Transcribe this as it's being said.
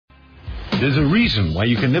There's a reason why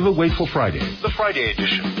you can never wait for Friday. The Friday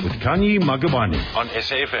edition With Kanye Magabane on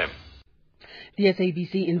SAFM. The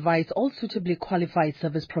SABC invites all suitably qualified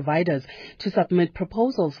service providers to submit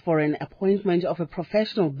proposals for an appointment of a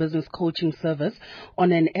professional business coaching service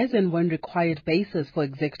on an as and when required basis for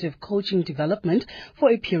executive coaching development for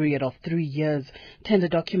a period of 3 years. Tender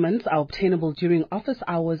documents are obtainable during office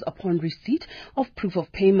hours upon receipt of proof of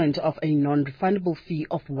payment of a non-refundable fee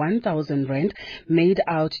of 1,000 rand made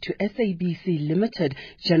out to SABC Limited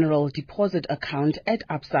General Deposit Account at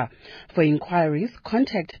ABSA. For inquiries,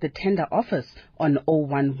 contact the tender office on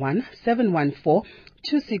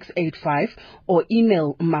 011-714-2685 or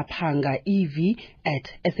email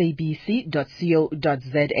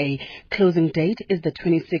mapangaev@sabc.co.za. Closing date is the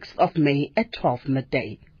 26th of May at 12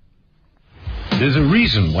 midday. There's a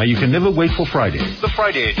reason why you can never wait for Friday. The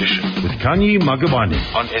Friday edition With Kanye Magabane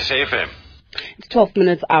on SAFM. It's 12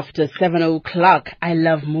 minutes after 7 o'clock. I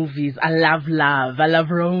love movies. I love love. I love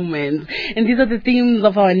romance. And these are the themes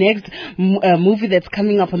of our next movie that's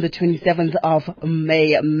coming up on the 27th of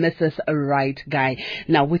May, Mrs. Right Guy.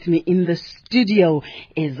 Now with me in the studio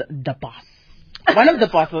is the boss. One of the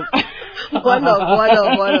bosses. One of,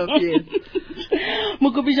 yes.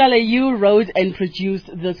 Mukubijala, you wrote and produced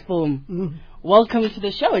this film. Welcome to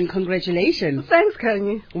the show and congratulations. Thanks,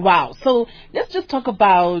 Kanye. Wow. So let's just talk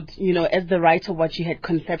about, as the writer, what you had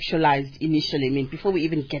conceptualized initially. Before we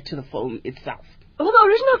even get to the film itself. Well, the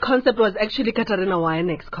original concept was actually Katarina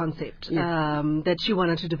Wynek's concept that she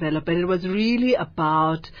wanted to develop. And it was really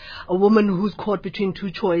about a woman who's caught between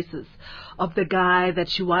two choices of the guy that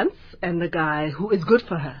she wants and the guy who is good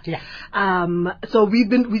for her. Yeah. So we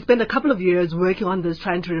spent a couple of years working on this,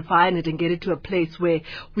 trying to refine it and get it to a place where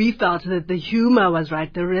we felt that the humor was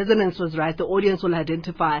right, the resonance was right, the audience will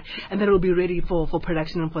identify, and that it will be ready for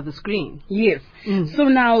production and for the screen. Yes. So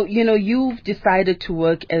now, you've decided to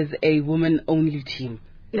work as a woman-only team.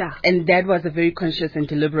 Yeah. And that was a very conscious and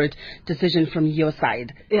deliberate decision from your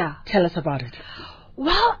side. Yeah. Tell us about it.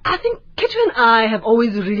 Well, I think Ketu and I have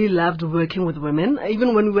always really loved working with women.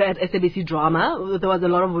 Even when we were at SABC Drama, there was a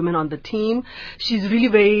lot of women on the team. She's really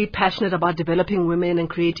very passionate about developing women and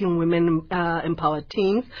creating women empowered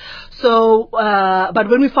teams. So, but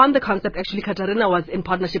when we found the concept, actually Katarina was in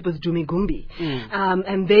partnership with Dumi Gumbi,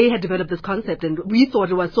 and they had developed this concept, and we thought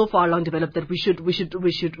it was so far along developed that we should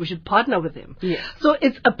partner with them. Yeah. So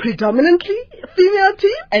it's a predominantly female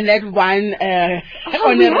team, and that one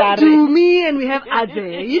we have Dumi and we have Ade.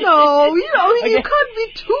 You can't be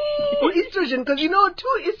too estrogen, because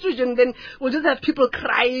too estrogen, then we'll just have people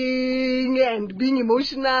crying and being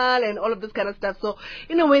emotional and all of this kind of stuff. So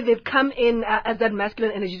in a way, they've come in as that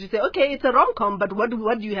masculine energy to say, okay, it's a rom-com, but what do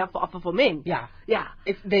you have to offer for men? Yeah. Yeah.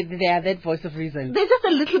 They are that voice of reason. There's just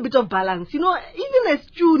a little bit of balance. Even a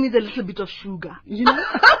stew needs a little bit of sugar.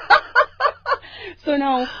 So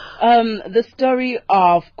now, the story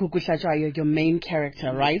of Gugu Shachaya, your main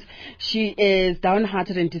character, right? She is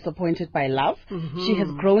downhearted and disappointed by love. She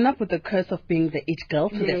has grown up with the curse of being the it girl,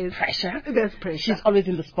 so there's pressure. There's pressure. She's always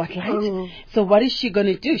in the spotlight. So what is she going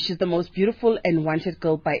to do? She's the most beautiful and wanted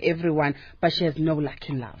girl by everyone, but she has no luck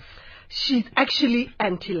in love. She's actually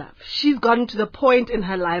anti-love. She's gotten to the point in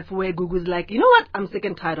her life where Gugu's like, you know what? I'm sick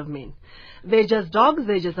and tired of men. They're just dogs,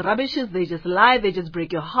 they're just rubbishes, they just lie, they just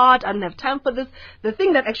break your heart. I don't have time for this. The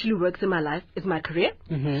thing that actually works in my life is my career.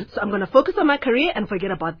 So I'm going to focus on my career and forget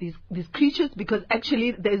about these creatures, because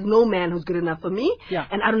actually there is no man who's good enough for me,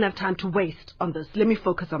 and I don't have time to waste on this. Let me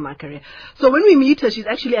focus on my career. So when we meet her, she's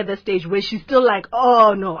actually at that stage where she's still like,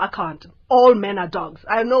 oh no, I can't. All men are dogs.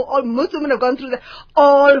 I know most women have gone through that.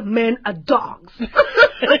 All men are dogs.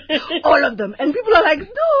 All of them. And people are like, no.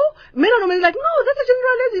 Men are normally like, no, that's a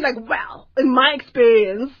generalization. Like, well, in my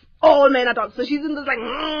experience, all men are dogs. So she's in this like,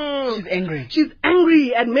 She's angry. She's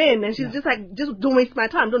angry at men. And she's just like, just don't waste my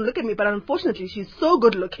time. Don't look at me. But unfortunately, she's so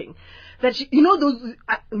good looking that she, those,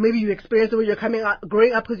 maybe you experience it when you're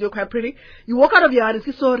growing up because you're quite pretty. You walk out of your house and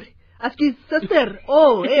say, sorry. Ask his sister,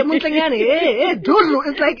 oh, hey, Muntanyane, hey, Duru.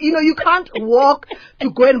 It's like, you can't walk to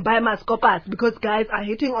go and buy mascopas because guys are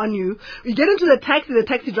hitting on you. You get into the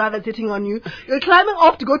taxi driver's hitting on you. You're climbing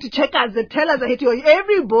off to go to checkers, the tellers are hitting on you.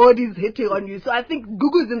 Everybody's hitting on you. So I think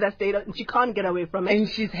Gugu's in that state and she can't get away from it. And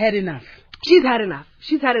she's had enough. She's had enough.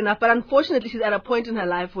 But unfortunately, she's at a point in her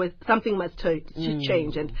life where something must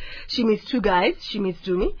change. And she meets two guys. She meets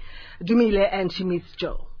Dumile and she meets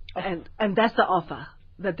Joe. And that's the offer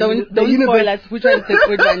that Don't spoil us. Which one's the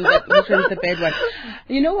good one? Which one's the bad one?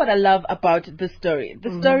 You know what I love about this story?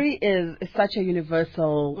 The story is such a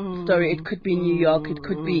universal story. It could be New York. It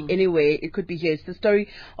could be anywhere. It could be here. It's the story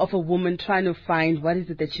of a woman trying to find what is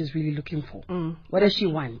it that she's really looking for. What does she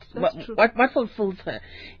want? What fulfills her?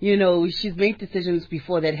 You know, she's made decisions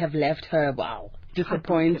before that have left her,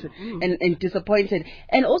 disappointed and disappointed.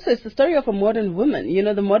 And also it's the story of a modern woman. You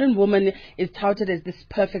know, the modern woman is touted as this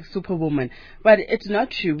perfect superwoman, but it's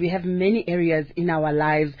not true. We have many areas in our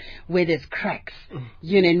lives where there's cracks,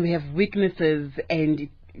 you know, and we have weaknesses, and it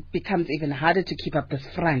becomes even harder to keep up this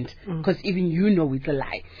front because even you know it's a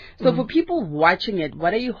lie. So for people watching it,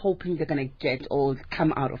 what are you hoping they're going to get or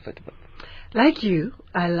come out of it with? Like you,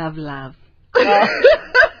 I love love.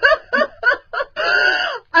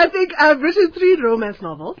 I think I've written 3 romance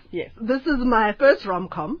novels. Yes. This is my first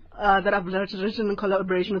rom-com that I've written in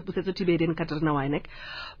collaboration with Pusetso Tibedi and Katarina Weineck.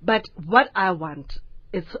 But what I want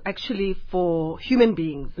is actually for human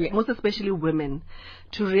beings, most especially women,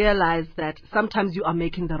 to realize that sometimes you are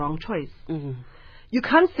making the wrong choice. You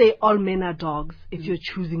can't say all men are dogs if you're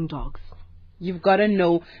choosing dogs. You've got to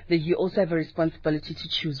know that you also have a responsibility to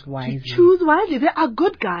choose wisely. Choose wisely. There are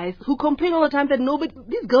good guys who complain all the time that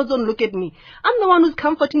these girls don't look at me. I'm the one who's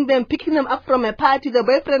comforting them, picking them up from a party. The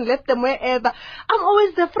boyfriend left them wherever. I'm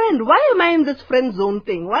always the friend. Why am I in this friend zone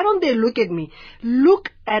thing? Why don't they look at me?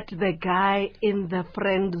 Look at the guy in the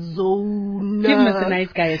friend zone. Give Mr.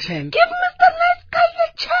 Nice Guy a chance. Give Mr. Nice Guy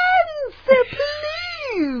a chance,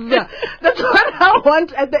 please. That's what I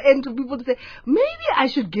want at the end, for people to say, maybe I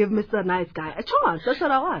should give Mr. Nice Guy a chance. That's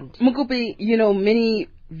what I want. Mukupi, you know, many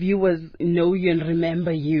viewers know you and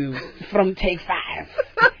remember you from Take 5.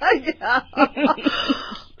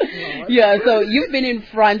 Yeah, so you've been in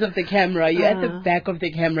front of the camera, you're at the back of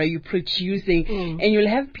the camera, you're producing, and you'll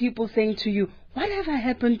have people saying to you, whatever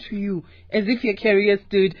happened to you? As if your career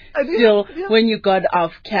stood still when you got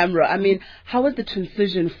off camera. I mean, how was the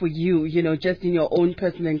transition for you, you know, just in your own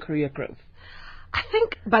personal and career growth? I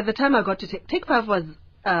think by the time I got to Take 5 was,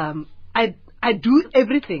 I do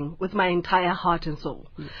everything with my entire heart and soul.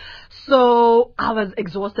 So I was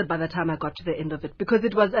exhausted by the time I got to the end of it, because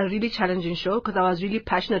it was a really challenging show, because I was really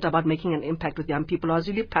passionate about making an impact with young people. I was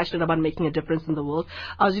really passionate about making a difference in the world.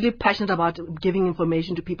 I was really passionate about giving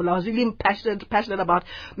information to people. I was really passionate about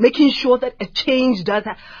making sure that a change does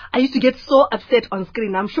happen. I used to get so upset on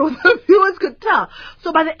screen. I'm sure the viewers could tell.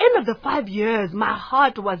 So by the end of the 5 years, my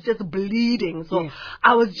heart was just bleeding. So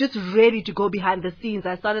I was just ready to go behind the scenes.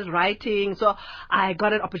 I started writing. So I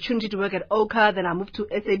got an opportunity to work at Oka. Then I moved to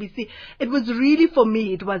SABC. It was really, for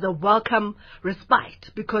me, it was a welcome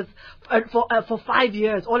respite, because for 5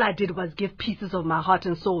 years, all I did was give pieces of my heart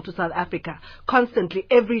and soul to South Africa, constantly,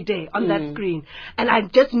 every day, on that screen. And I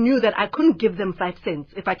just knew that I couldn't give them 5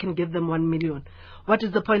 cents if I can give them 1 million. What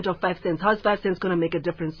is the point of 5 cents? How is 5 cents going to make a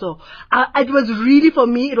difference? So it was really, for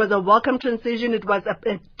me, it was a welcome transition. It was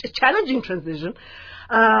a challenging transition,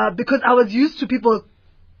 because I was used to people,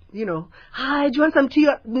 you know, hi, do you want some tea?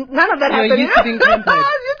 None of that happened. Used to being pampered. I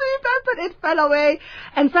was used to being pampered. It fell away.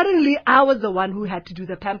 And suddenly I was the one who had to do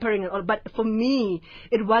the pampering and all. But for me,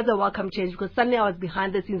 it was a welcome change, because suddenly I was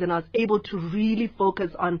behind the scenes and I was able to really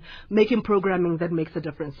focus on making programming that makes a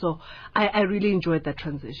difference. So I really enjoyed that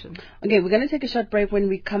transition. Okay, we're going to take a short break. When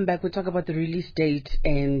we come back, we'll talk about the release date,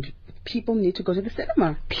 and people need to go to the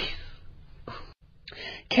cinema.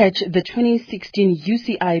 Catch the 2016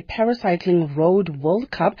 UCI Paracycling Road World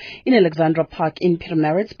Cup in Alexandra Park in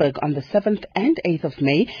Pietermaritzburg on the 7th and 8th of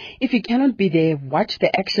May. If you cannot be there, watch the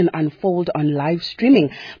action unfold on live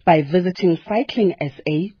streaming by visiting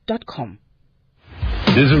cyclingsa.com.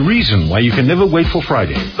 There's a reason why you can never wait for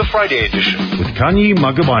Friday. The Friday edition With Kanye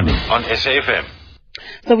Magabane. on SAFM.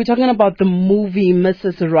 So we're talking about the movie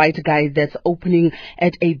Mrs. Right Guy that's opening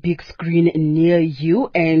at a big screen near you.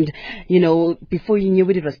 And, you know, before you knew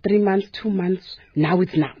it was 3 months, 2 months. Now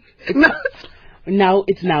it's now.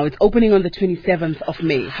 It's opening on the 27th of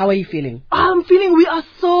May. How are you feeling? I'm feeling we are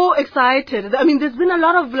so excited. I mean, there's been a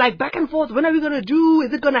lot of like back and forth. When are we going to do?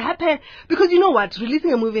 Is it going to happen? Because you know what?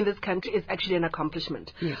 Releasing a movie in this country is actually an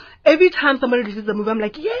accomplishment. Yeah. Every time somebody releases a movie, I'm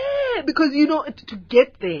like, yeah, because you know, to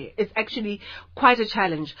get there, it's actually quite a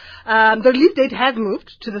challenge. The release date has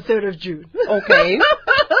moved to the 3rd of June. Okay.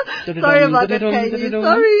 Sorry about that, Kanye.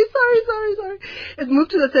 Sorry. It's moved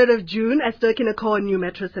to the 3rd of June at Ster-Kinekor New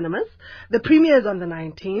Metro Cinemas. The premiere is on the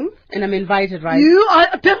 19th. And I'm invited, right? You are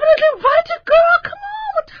definitely invited, girl. Come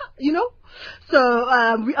on. You know?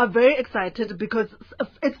 So we are very excited because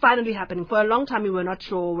it's finally happening. For a long time, we were not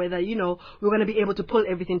sure whether, we were going to be able to pull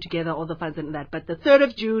everything together, all the funds and that. But the 3rd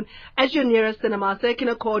of June, at your nearest cinema,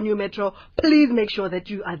 Sekina Core, New Metro, please make sure that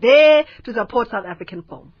you are there to support South African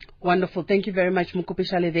film. Wonderful. Thank you very much, Mukupi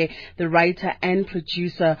Shalede, the writer and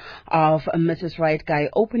producer of Mrs. Right Guy,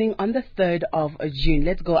 opening on the 3rd of June.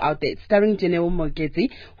 Let's go out there. It's starring Jeneo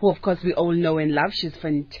Mogezi, who of course we all know and love. She's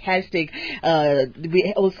fantastic.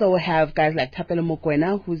 We also have guys like Tapelo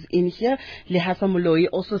Mokwena, who's in here. Lehasa Moloi,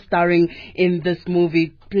 also starring in this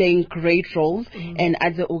movie, playing great roles. And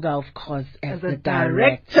Adze Uga, of course, as the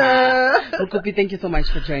director. Mukupi, thank you so much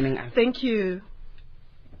for joining us. Thank you.